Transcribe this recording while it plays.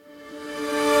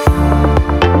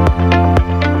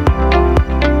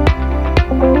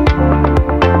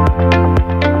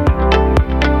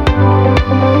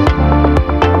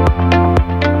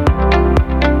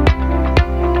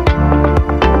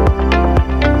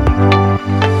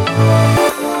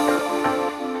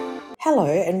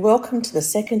welcome to the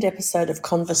second episode of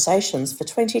Conversations for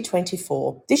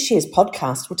 2024. This year's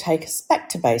podcast will take us back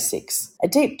to basics, a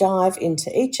deep dive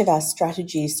into each of our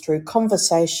strategies through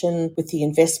conversation with the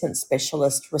investment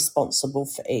specialist responsible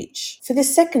for each. For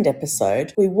this second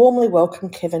episode, we warmly welcome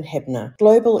Kevin Hebner,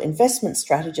 Global Investment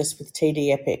Strategist with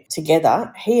TD Epoch.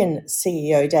 Together, he and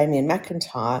CEO Damien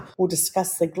McIntyre will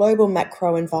discuss the global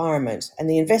macro environment and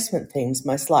the investment themes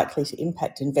most likely to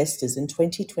impact investors in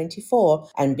 2024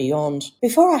 and beyond.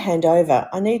 Before I hand over,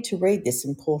 I need to read this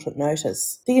important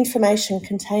notice. The information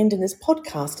contained in this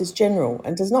podcast is general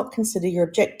and does not consider your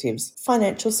objectives,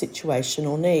 financial situation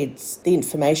or needs. The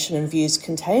information and views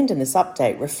contained in this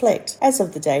update reflect, as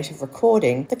of the date of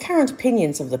recording, the current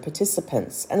opinions of the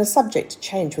participants and are subject to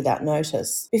change without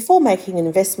notice. Before making an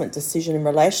investment decision in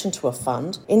relation to a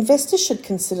fund, investors should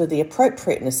consider the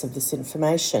appropriateness of this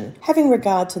information, having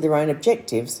regard to their own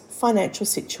objectives, financial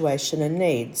situation and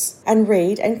needs, and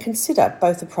read and consider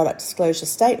both the product disclosure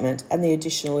statement and the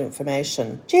additional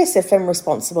information. GSFM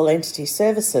Responsible Entity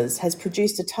Services has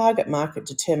produced a target market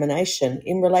determination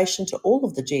in relation to all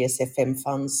of the GSFM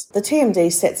funds. The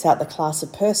TMD sets out the class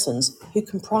of persons who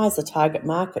comprise the target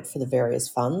market for the various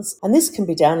funds, and this can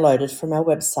be downloaded from our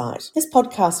website. This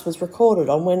podcast was recorded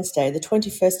on Wednesday, the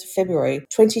 21st of February,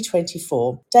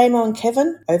 2024. Damo and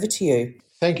Kevin, over to you.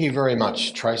 Thank you very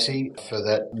much, Tracy, for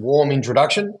that warm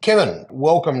introduction. Kevin,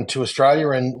 welcome to Australia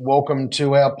and welcome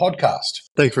to our podcast.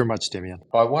 Thank you very much, Damien.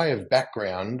 By way of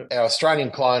background, our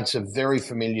Australian clients are very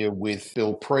familiar with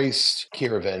Bill Priest,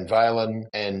 Kira Van Valen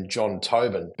and John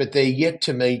Tobin, but they're yet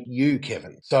to meet you,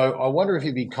 Kevin. So I wonder if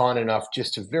you'd be kind enough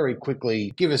just to very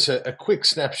quickly give us a quick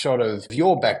snapshot of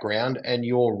your background and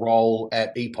your role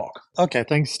at Epoch. Okay,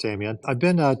 thanks, Damien. I've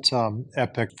been at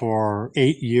Epoch for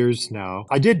 8 years now.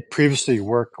 I did previously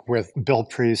work with Bill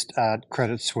Priest at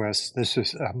Credit Suisse. This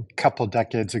was a couple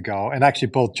decades ago. And actually,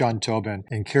 both John Tobin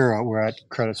and Kira were at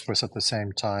Credit Suisse at the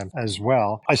same time as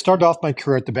well. I started off my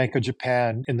career at the Bank of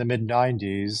Japan in the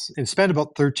mid-90s and spent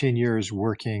about 13 years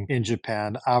working in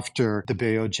Japan. After the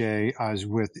BOJ, I was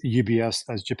with UBS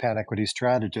as Japan equity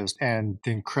strategist and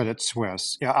then Credit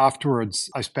Suisse. Afterwards,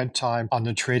 I spent time on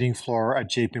the trading floor at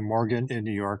JP Morgan in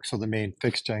New York, so the main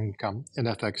fixed income and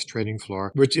FX trading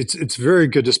floor, which it's very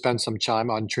good to spend some time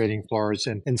on trading floors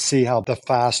and see how the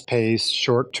fast-paced,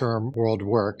 short-term world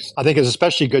works. I think it's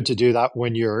especially good to do that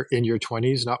when you're in your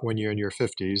 20s, not when you're in your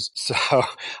 50s. So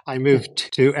I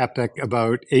moved to Epoch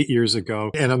about 8 years ago,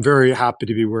 and I'm very happy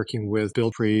to be working with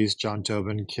Bill Priest, John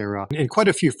Tobin, Kira, and quite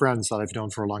a few friends that I've known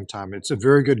for a long time. It's a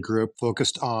very good group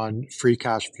focused on free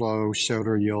cash flow,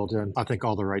 shareholder yield, and I think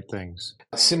all the right things.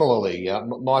 Similarly,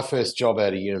 my first job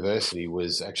out of university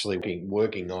was actually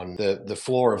working on the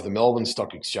floor of the Melbourne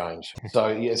Stock Exchange. So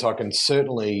yes, I can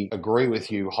certainly agree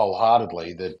with you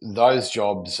wholeheartedly that those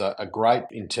jobs are great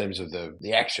in terms of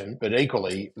the action, but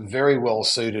equally very well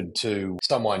suited to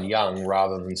someone young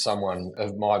rather than someone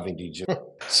of my vintage.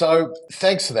 So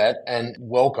thanks for that and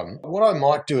welcome. What I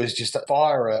might do is just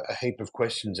fire a heap of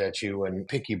questions at you and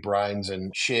pick your brains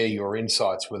and share your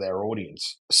insights with our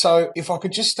audience. So if I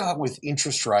could just start with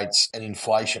interest rates and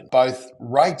inflation. Both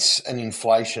rates and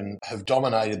inflation have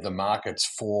dominated the markets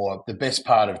for the best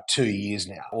part of 2 years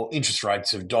now. Or interest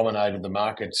rates have dominated the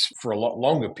markets for a lot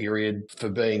longer period for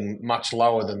being much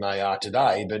lower than they are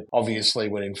today. But obviously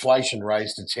when inflation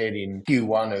raised its head in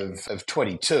Q1 of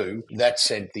 22, that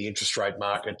sent the interest rate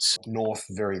markets north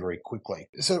very, very quickly.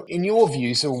 So in your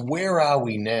view, so where are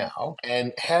we now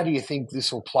and how do you think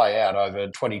this will play out over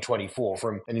 2024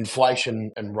 from an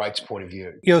inflation and rates point of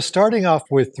view? Starting off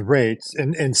with rates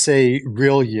and say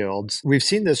real yields, we've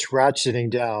seen this ratcheting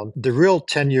down. The real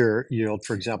 10-year yield,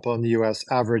 for example, in the US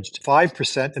averaged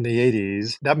 5% in the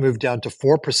 80s. That moved down to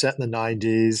 4% in the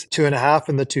 90s, 2.5%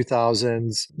 in the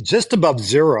 2000s, just above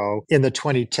zero in the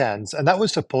 2010s. And that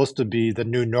was supposed to be the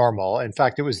new normal. In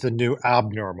fact, it was the new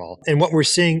abnormal. And what we're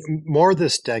seeing more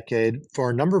this decade, for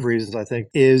a number of reasons, I think,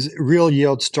 is real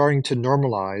yields starting to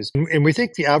normalize. And we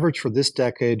think the average for this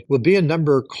decade will be a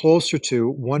number closer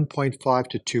to 1.5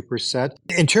 to 2%.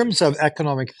 In terms of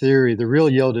economic theory, the real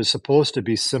yield is supposed to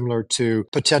be similar to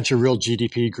potential real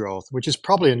GDP growth, which is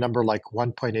probably a number like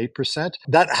 1.8%.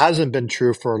 That hasn't been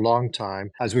true for a long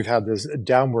time, as we've had this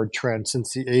downward trend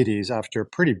since the 80s after a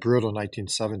pretty brutal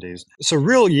 1970s. So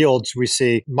real yields we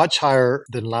see much higher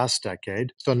than last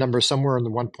decade, so a number somewhere in the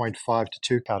 1.5 to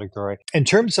 2 category. In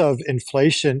terms of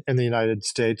inflation in the United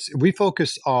States, we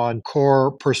focus on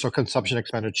core personal consumption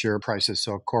expenditure prices,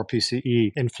 so core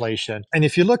PCE inflation. And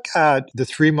if you look at the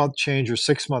 3-month change or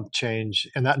 6-month change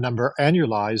in that number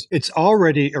annualized, it's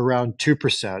already around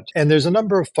 2%. yet. And there's a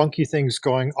number of funky things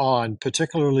going on,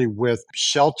 particularly with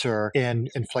shelter in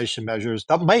inflation measures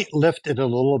that might lift it a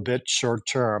little bit short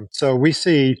term. So we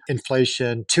see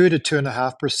inflation 2 to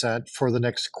 2.5% for the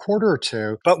next quarter or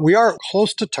two, but we are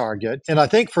close to target. And I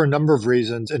think for a number of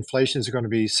reasons, inflation is going to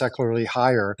be secularly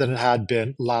higher than it had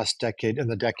been last decade and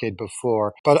the decade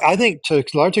before. But I think to a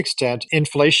large extent,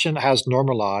 inflation has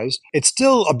normalized. It's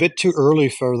still a bit too early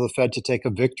for the Fed to take a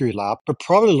victory lap, but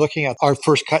probably looking at our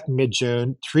first cut in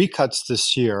mid-June, 3 cuts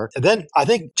this year. And then I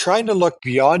think trying to look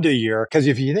beyond a year, because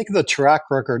if you think of the track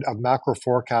record of macro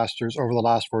forecasters over the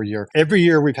last 4 years, every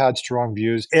year we've had strong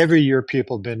views. Every year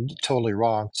people have been totally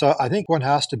wrong. So I think one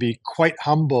has to be quite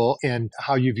humble in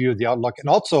how you view the outlook and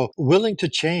also willing to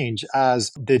change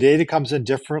as the data comes in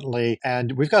differently.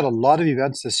 And we've got a lot of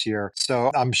events this year.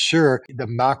 So I'm sure the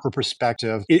macro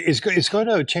perspective is going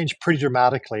to change pretty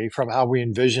dramatically from how we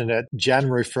envision it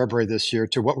January, February this year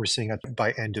to what we're seeing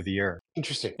by end of the year.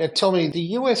 Interesting. Now, tell me, the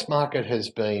US market has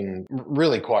been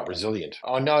really quite resilient.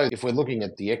 I know if we're looking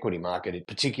at the equity market,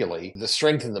 particularly, the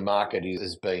strength in the market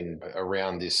has been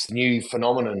around this new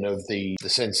phenomenon of the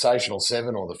sensational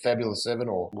 7 or the fabulous 7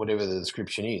 or whatever the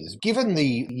description is. Given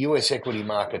the US equity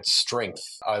market's strength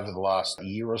over the last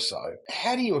year or so,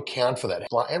 how do you account for that?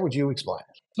 How would you explain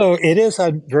it? So it is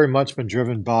very much been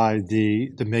driven by the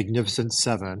Magnificent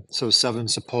Seven, so 7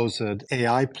 supposed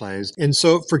AI plays. And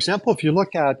so, for example, if you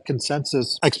look at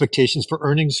consensus expectations for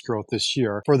earnings growth this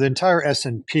year, for the entire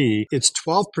S&P, it's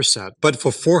 12%, but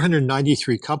for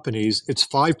 493 companies, it's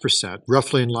 5%,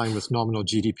 roughly in line with nominal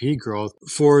GDP growth.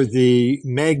 For the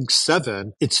Mag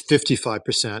 7, it's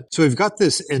 55%. So we've got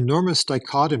this enormous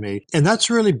dichotomy, and that's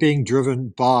really being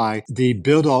driven by the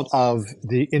build-out of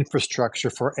the infrastructure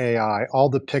for AI, all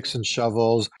the picks and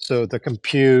shovels, so the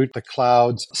compute, the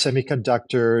clouds,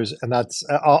 semiconductors, and that's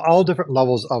all different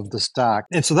levels of the stack.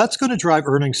 And so that's going to drive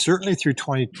earnings certainly through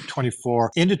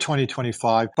 2024 into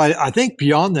 2025. But I think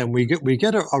beyond them, we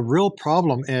get a real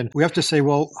problem, and we have to say,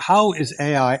 well, how is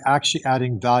AI actually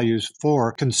adding values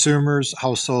for consumers,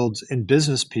 households, and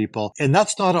business people? And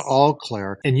that's not at all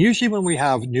clear. And usually when we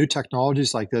have new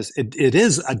technologies like this, it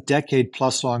is a decade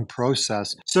plus long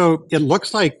process. So it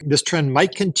looks like this trend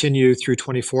might continue through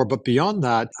 2024, but beyond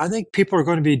that, I think people are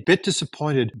going to be a bit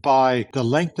disappointed by the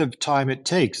length of time it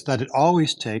takes, that it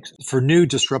always takes, for new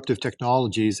disruptive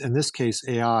technologies, in this case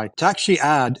AI, to actually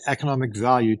add economic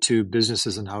value to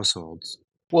businesses and households.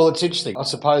 Well, it's interesting. I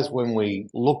suppose when we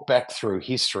look back through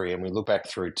history and we look back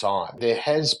through time, there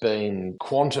has been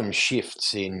quantum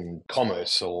shifts in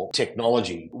commerce or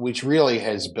technology, which really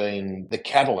has been the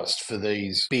catalyst for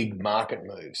these big market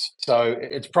moves. So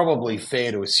it's probably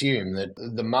fair to assume that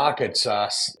the markets are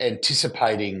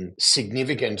anticipating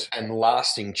significant and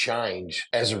lasting change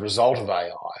as a result of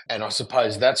AI. And I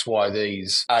suppose that's why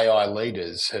these AI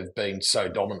leaders have been so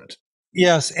dominant.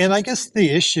 Yes, and I guess the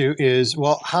issue is,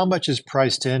 well, how much is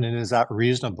priced in and is that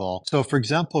reasonable? So, for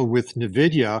example, with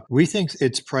NVIDIA, we think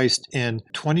it's priced in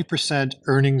 20%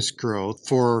 earnings growth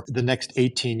for the next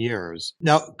 18 years.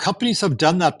 Now, companies have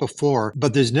done that before,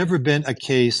 but there's never been a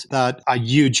case that a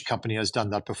huge company has done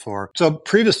that before. So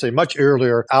previously, much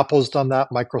earlier, Apple's done that,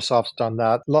 Microsoft's done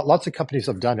that, lots of companies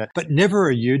have done it, but never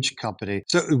a huge company.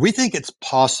 So we think it's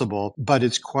possible, but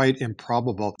it's quite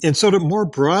improbable. And so to more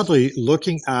broadly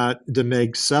looking at the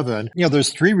Meg 7, there's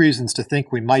 3 reasons to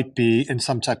think we might be in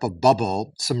some type of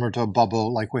bubble, similar to a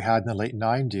bubble like we had in the late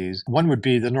 90s. One would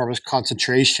be the enormous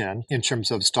concentration in terms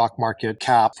of stock market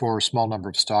cap for a small number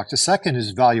of stocks. The second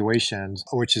is valuations,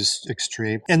 which is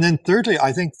extreme. And then thirdly,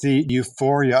 I think the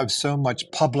euphoria of so much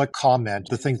public comment,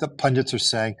 the things that pundits are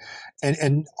saying,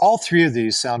 and all 3 of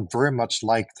these sound very much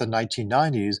like the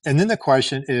 1990s. And then the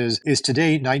question is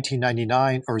today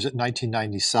 1999 or is it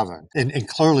 1997? And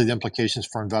clearly the implications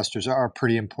for investors are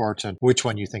pretty important, which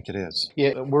one you think it is.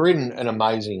 Yeah, we're in an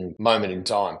amazing moment in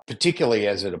time, particularly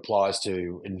as it applies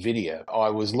to NVIDIA. I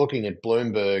was looking at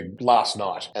Bloomberg last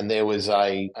night, and there was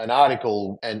an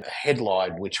article and a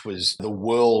headline which was "The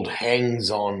world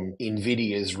hangs on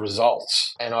NVIDIA's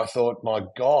results." And I thought, my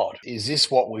God, is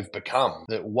this what we've become?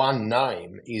 That one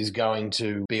name is going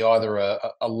to be either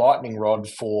a lightning rod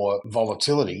for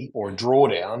volatility or a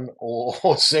drawdown,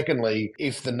 or secondly,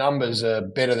 if the numbers are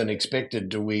better than expected,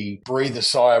 do we breathe a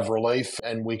sigh of relief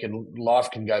and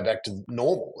life can go back to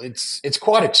normal? It's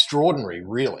quite extraordinary,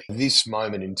 really, this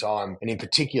moment in time, and in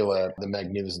particular, the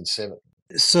Magnificent 7.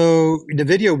 So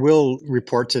NVIDIA will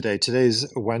report today. Today's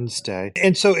Wednesday.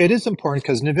 And so it is important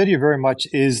because NVIDIA very much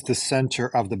is the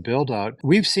center of the build out.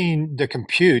 We've seen the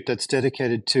compute that's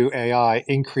dedicated to AI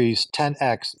increase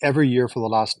 10x every year for the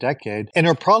last decade, and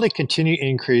it'll probably continue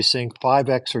increasing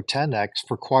 5x or 10x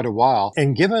for quite a while.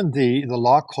 And given the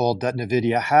lockhold that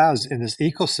NVIDIA has in this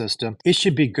ecosystem, it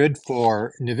should be good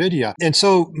for NVIDIA. And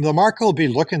so the market will be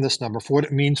looking at this number for what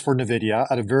it means for NVIDIA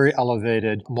at a very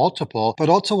elevated multiple, but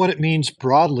also what it means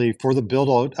broadly for the build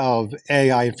out of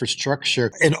AI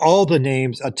infrastructure and all the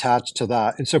names attached to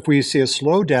that. And so if we see a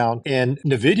slowdown in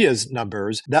NVIDIA's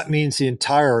numbers, that means the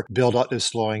entire build out is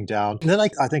slowing down. And then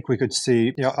I think we could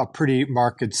see a pretty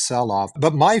market sell off.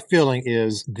 But my feeling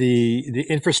is the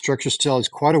infrastructure still has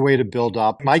quite a way to build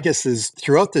up. My guess is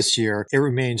throughout this year, it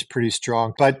remains pretty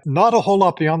strong, but not a whole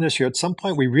lot beyond this year. At some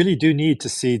point, we really do need to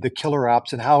see the killer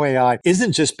apps and how AI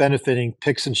isn't just benefiting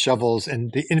picks and shovels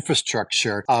and the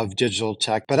infrastructure of digital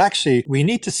tech, but actually we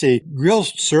need to see real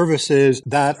services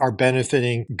that are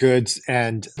benefiting goods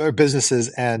and businesses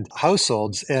and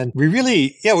households. And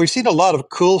we've seen a lot of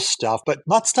cool stuff, but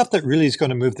not stuff that really is going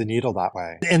to move the needle that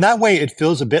way. And that way it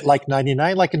feels a bit like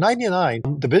 99. Like in 99,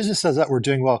 the businesses that were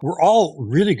doing well were all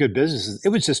really good businesses. It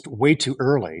was just way too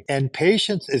early. And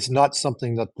patience is not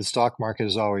something that the stock market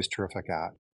is always terrific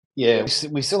at. Yeah,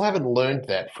 we still haven't learned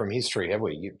that from history, have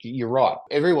we? You're right.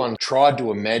 Everyone tried to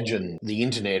imagine the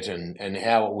internet and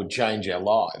how it would change our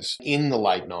lives in the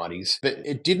late 90s, but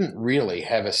it didn't really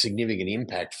have a significant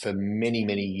impact for many,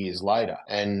 many years later.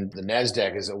 And the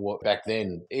NASDAQ, as it was back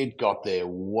then, it got there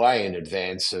way in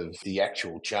advance of the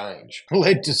actual change. It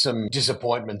led to some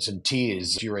disappointments and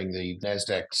tears during the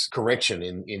NASDAQ's correction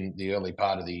in the early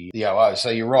part of the 00. So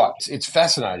you're right. It's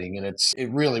fascinating, and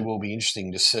it really will be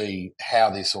interesting to see how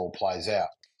this all plays out.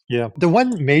 Yeah. The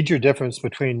one major difference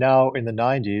between now and the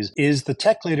 90s is the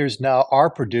tech leaders now are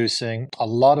producing a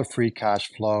lot of free cash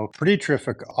flow, pretty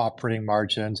terrific operating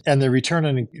margins, and the return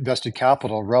on invested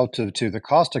capital relative to the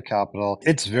cost of capital,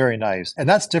 it's very nice. And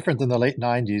that's different than the late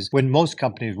 90s when most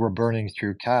companies were burning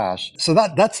through cash. So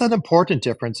that's an important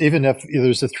difference, even if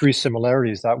there's the three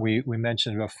similarities that we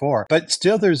mentioned before. But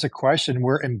still, there's a question.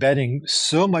 We're embedding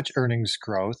so much earnings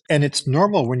growth, and it's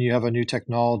normal when you have a new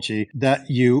technology that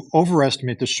you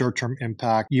overestimate the short-term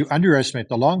impact, you underestimate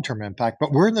the long-term impact,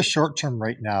 but we're in the short term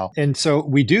right now. And so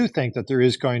we do think that there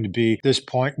is going to be this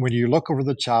point when you look over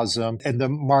the chasm and the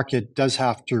market does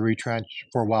have to retrench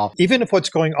for a while. Even if what's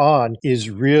going on is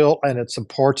real and it's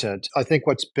important, I think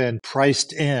what's been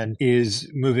priced in is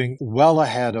moving well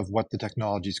ahead of what the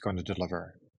technology is going to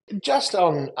deliver. Just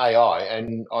on AI,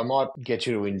 and I might get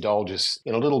you to indulge us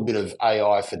in a little bit of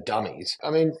AI for dummies.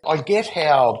 I mean, I get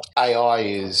how AI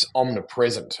is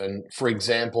omnipresent. And for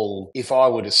example, if I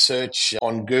were to search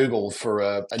on Google for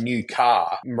a new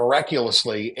car,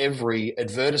 miraculously, every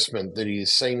advertisement that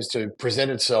seems to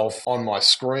present itself on my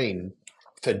screen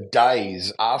for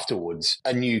days afterwards,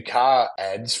 a new car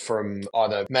ads from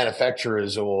either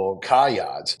manufacturers or car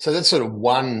yards. So that's sort of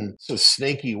one sort of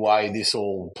sneaky way this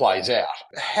all plays out.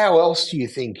 How else do you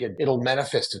think it'll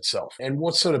manifest itself? And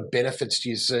what sort of benefits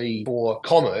do you see for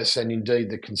commerce and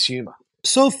indeed the consumer?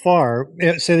 So far,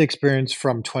 say the experience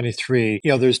from 23,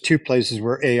 there's two places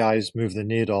where AIs move the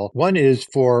needle. One is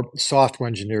for software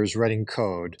engineers writing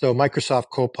code. So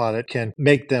Microsoft Copilot can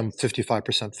make them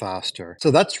 55% faster. So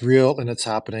that's real and it's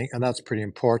happening, and that's pretty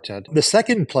important. The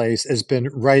second place has been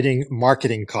writing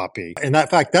marketing copy. And in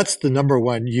fact, that's the number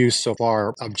one use so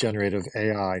far of generative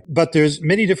AI. But there's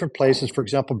many different places, for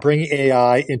example, bringing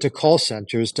AI into call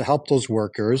centers to help those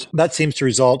workers. That seems to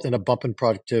result in a bump in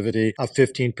productivity of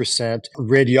 15%.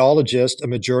 Radiologists, a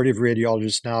majority of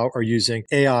radiologists now are using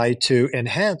AI to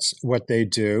enhance what they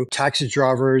do. Taxi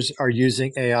drivers are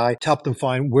using AI to help them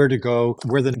find where to go,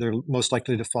 where they're most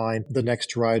likely to find the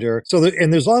next rider.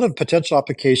 And there's a lot of potential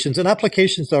applications and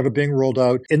applications that are being rolled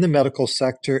out in the medical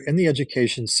sector, in the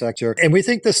education sector. And we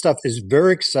think this stuff is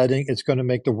very exciting. It's going to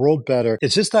make the world better.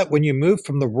 It's just that when you move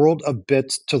from the world of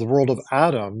bits to the world of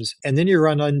atoms, and then you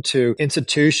run into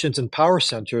institutions and power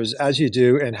centers, as you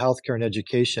do in healthcare and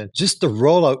education, just the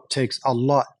rollout takes a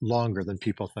lot longer than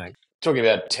people think. Talking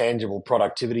about tangible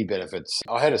productivity benefits,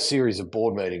 I had a series of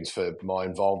board meetings for my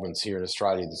involvements here in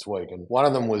Australia this week, and one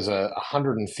of them was a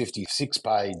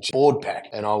 156-page board pack,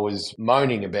 and I was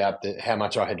moaning about how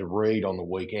much I had to read on the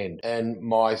weekend. And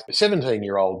my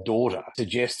 17-year-old daughter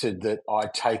suggested that I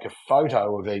take a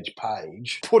photo of each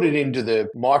page, put it into the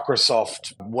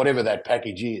Microsoft, whatever that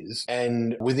package is,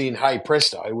 and hey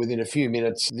presto, within a few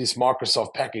minutes, this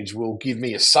Microsoft package will give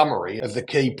me a summary of the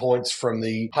key points from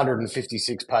the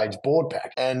 156-page board report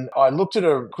back. And I looked at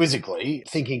her quizzically,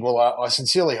 thinking, well, I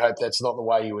sincerely hope that's not the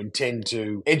way you intend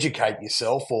to educate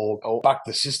yourself or buck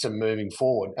the system moving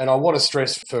forward. And I want to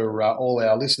stress for all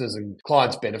our listeners and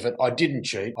clients' benefit, I didn't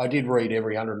cheat. I did read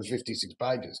every 156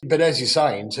 pages. But as you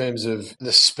say, in terms of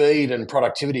the speed and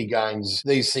productivity gains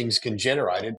these things can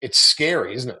generate, it's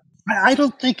scary, isn't it? I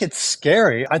don't think it's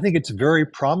scary. I think it's very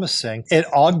promising. It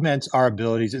augments our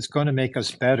abilities. It's going to make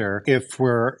us better if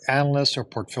we're analysts or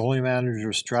portfolio managers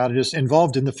or strategists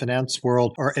involved in the finance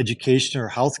world or education or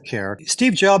healthcare.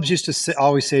 Steve Jobs used to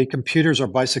always say computers are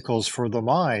bicycles for the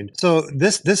mind. So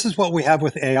this is what we have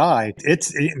with AI.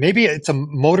 Maybe it's a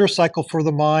motorcycle for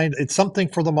the mind. It's something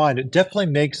for the mind. It definitely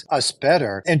makes us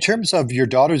better. In terms of your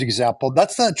daughter's example,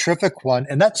 that's a terrific one,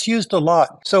 and that's used a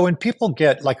lot. So when people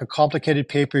get like a complicated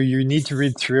paper you need to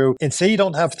read through, and say you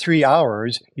don't have 3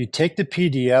 hours, you take the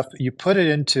PDF, you put it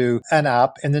into an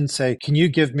app, and then say, can you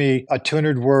give me a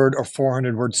 200-word or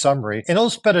 400-word summary? And it'll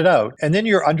spit it out. And then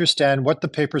you understand what the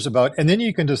paper's about. And then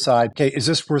you can decide, okay, is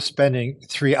this worth spending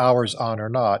 3 hours on or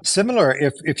not? Similar,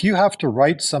 if you have to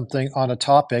write something on a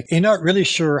topic, you're not really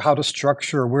sure how to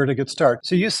structure or where to get started.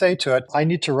 So you say to it, I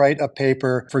need to write a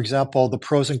paper, for example, the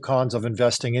pros and cons of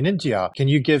investing in India. Can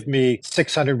you give me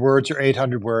 600 words or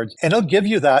 800 words? And it'll give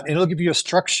you that. And it'll give you a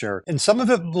structure. And some of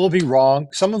it will be wrong.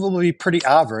 Some of it will be pretty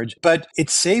average, but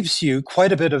it saves you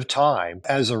quite a bit of time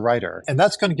as a writer. And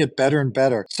that's going to get better and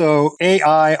better. So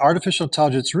AI, artificial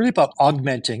intelligence, is really about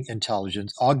augmenting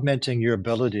intelligence, augmenting your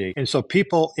ability. And so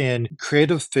people in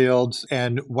creative fields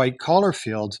and white collar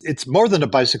fields, it's more than a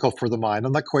bicycle for the mind.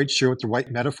 I'm not quite sure what the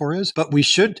right metaphor is, but we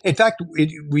should, in fact,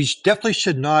 we definitely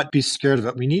should not be scared of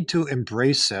it. We need to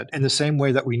embrace it in the same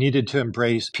way that we needed to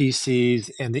embrace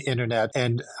PCs and the internet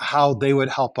and how they would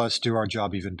help us do our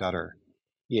job even better.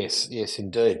 Yes,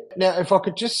 indeed. Now, if I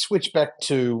could just switch back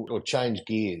to or change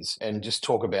gears and just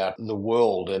talk about the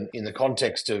world and in the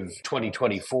context of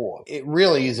 2024, it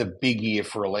really is a big year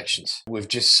for elections. We've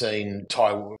just seen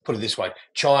Taiwan, put it this way,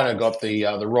 China got the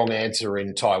wrong answer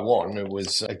in Taiwan. It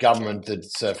was a government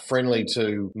that's friendly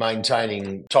to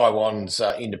maintaining Taiwan's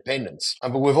independence.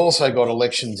 But we've also got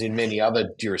elections in many other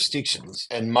jurisdictions,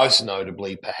 and most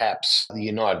notably, perhaps, the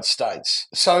United States.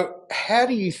 So how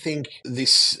do you think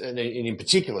this, and in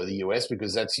particular, the US,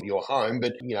 because that's your home,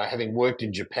 but having worked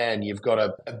in Japan, you've got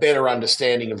a better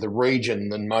understanding of the region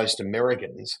than most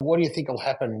Americans. What do you think will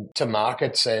happen to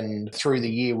markets and through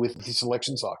the year with this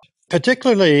election cycle?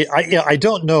 Particularly, I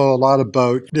don't know a lot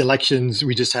about the elections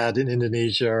we just had in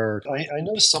Indonesia. I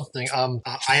noticed something.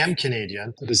 I am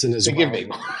Canadian, citizen as Forgive well. me.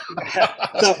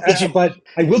 But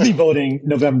I will be voting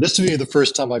November. This will be the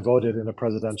first time I voted in a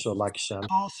presidential election.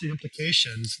 Policy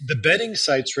implications. The betting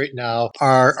sites right now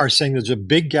are saying there's a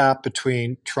big gap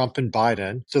between Trump and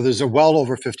Biden. So there's a well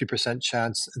over 50%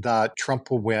 chance that Trump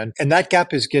will win. And that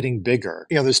gap is getting bigger.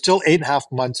 There's still 8.5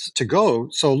 months to go.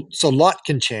 So a lot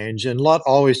can change, and a lot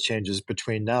always changes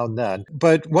between now and then.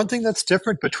 But one thing that's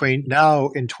different between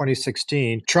now and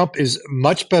 2016, Trump is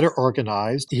much better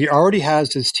organized. He already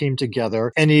has his team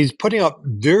together, and he's putting up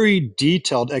very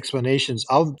detailed explanations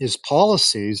of his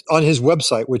policies on his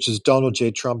website, which is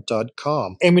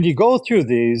donaldjtrump.com. And when you go through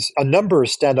these, a number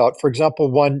stand out. For example,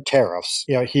 one, tariffs.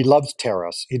 He loves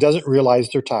tariffs. He doesn't realize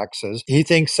they're taxes. He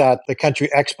thinks that the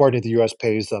country exporting to the U.S.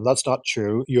 pays them. That's not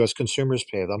true. U.S. consumers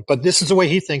pay them. But this is the way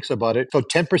he thinks about it. So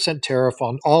 10% tariff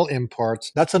on all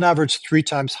imports, that's an average 3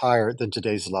 times higher than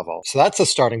today's level. So that's a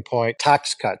starting point.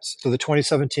 Tax cuts. So the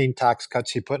 2017 tax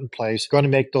cuts he put in place, going to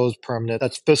make those permanent.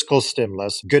 That's fiscal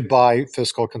stimulus. Goodbye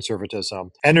fiscal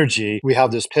conservatism. Energy, we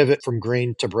have this pivot from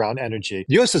green to brown energy.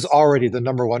 The U.S. is already the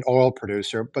number one oil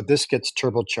producer, but this gets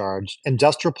turbocharged.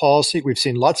 Industrial policy, we've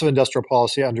seen lots of industrial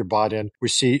policy under Biden. We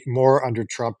see more under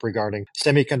Trump regarding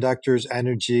semiconductors,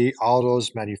 energy,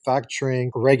 autos,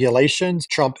 manufacturing, regulations.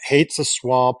 Trump hates the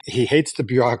swamp. He hates the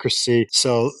bureaucracy.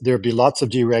 So there'd be lots of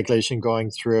deregulation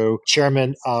going through.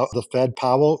 Chairman of the Fed,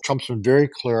 Powell, Trump's been very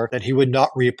clear that he would not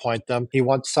reappoint them. He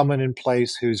wants someone in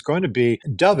place who's going to be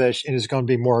dovish and is going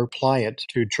to be more pliant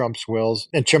to Trump's wills.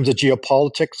 In terms of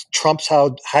geopolitics, Trump's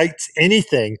hates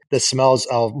anything that smells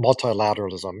of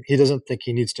multilateralism. He doesn't think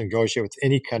he needs to negotiate with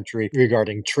any country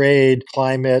regarding trade,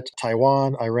 climate,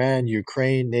 Taiwan, Iran,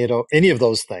 Ukraine, NATO, any of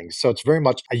those things. So it's very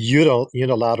much a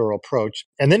unilateral approach.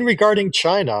 And then regarding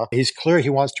China, he's clear he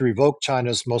wants wants to revoke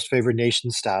China's most favored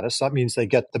nation status. That means they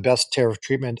get the best tariff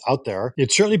treatment out there.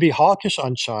 He'd certainly be hawkish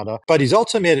on China, but he's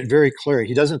also made it very clear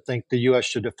he doesn't think the U.S.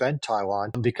 should defend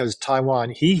Taiwan because Taiwan,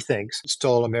 he thinks,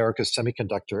 stole America's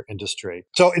semiconductor industry.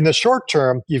 So in the short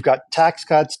term, you've got tax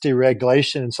cuts,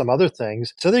 deregulation, and some other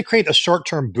things. So they create a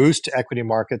short-term boost to equity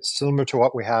markets, similar to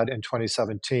what we had in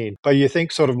 2017. But you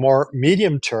think sort of more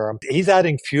medium term, he's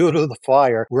adding fuel to the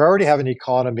fire. We already have an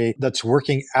economy that's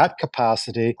working at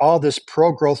capacity. All this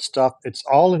pro-growth stuff, it's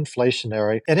all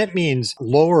inflationary. And it means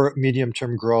lower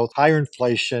medium-term growth, higher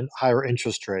inflation, higher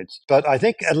interest rates. But I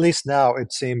think at least now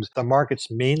it seems the market's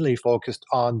mainly focused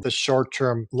on the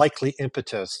short-term likely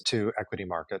impetus to equity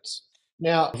markets.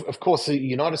 Now, of course, the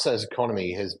United States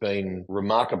economy has been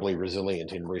remarkably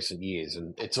resilient in recent years,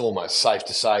 and it's almost safe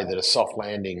to say that a soft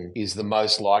landing is the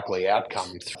most likely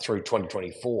outcome through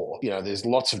 2024. There's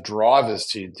lots of drivers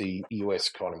to the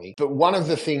US economy, but one of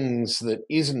the things that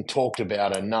isn't talked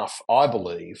about enough, I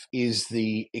believe, is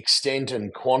the extent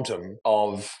and quantum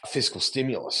of fiscal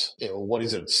stimulus. What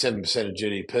is it, 7% of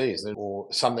GDP, isn't it? Or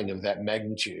something of that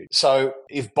magnitude. So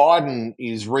if Biden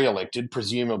is re-elected,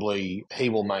 presumably he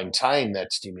will maintain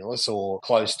that stimulus or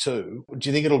close to. Do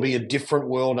you think it'll be a different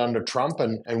world under Trump?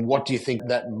 And what do you think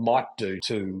that might do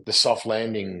to the soft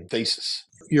landing thesis?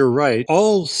 You're right.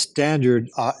 All standard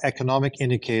economic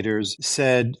indicators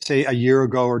said, say, a year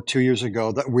ago or 2 years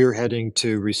ago that we're heading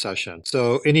to recession.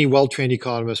 So any well-trained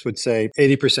economist would say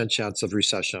 80% chance of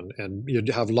recession, and you'd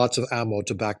have lots of ammo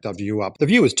to back that view up. The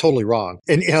view is totally wrong.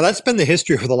 And that's been the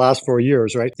history for the last 4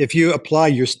 years, right? If you apply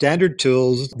your standard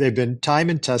tools, they've been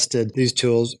time and tested, these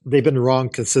tools, they've been wrong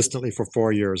consistently for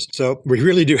 4 years. So we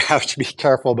really do have to be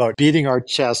careful about beating our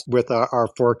chest with our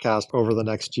forecast over the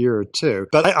next year or two.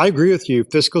 But I agree with you.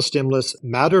 Fiscal stimulus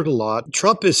mattered a lot.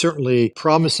 Trump is certainly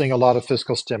promising a lot of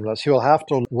fiscal stimulus. He will have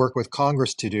to work with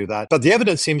Congress to do that. But the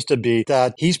evidence seems to be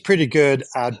that he's pretty good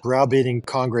at browbeating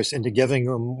Congress into giving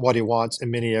him what he wants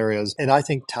in many areas. And I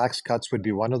think tax cuts would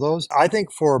be one of those. I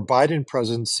think for Biden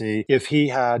presidency, if he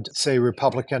had, say,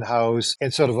 Republican House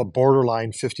and sort of a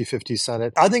borderline 50-50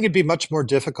 Senate, I think it'd be much more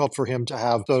difficult for him to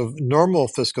have sort of normal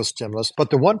fiscal stimulus. But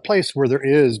the one place where there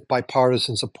is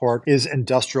bipartisan support is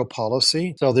industrial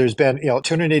policy. So there's been,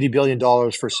 $280 billion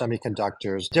for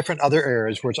semiconductors, different other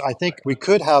areas, which I think we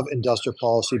could have industrial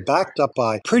policy backed up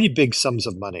by pretty big sums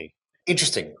of money.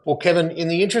 Interesting. Well, Kevin, in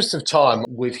the interest of time,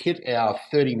 we've hit our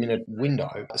 30-minute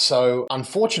window. So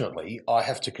unfortunately, I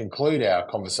have to conclude our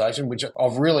conversation, which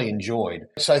I've really enjoyed.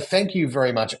 So thank you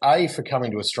very much, A, for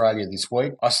coming to Australia this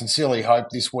week. I sincerely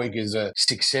hope this week is a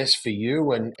success for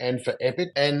you and for Epoch.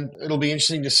 And it'll be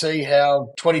interesting to see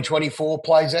how 2024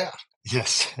 plays out.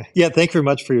 Yes. Yeah, thank you very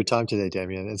much for your time today,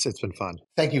 Damien. It's been fun.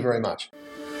 Thank you very much.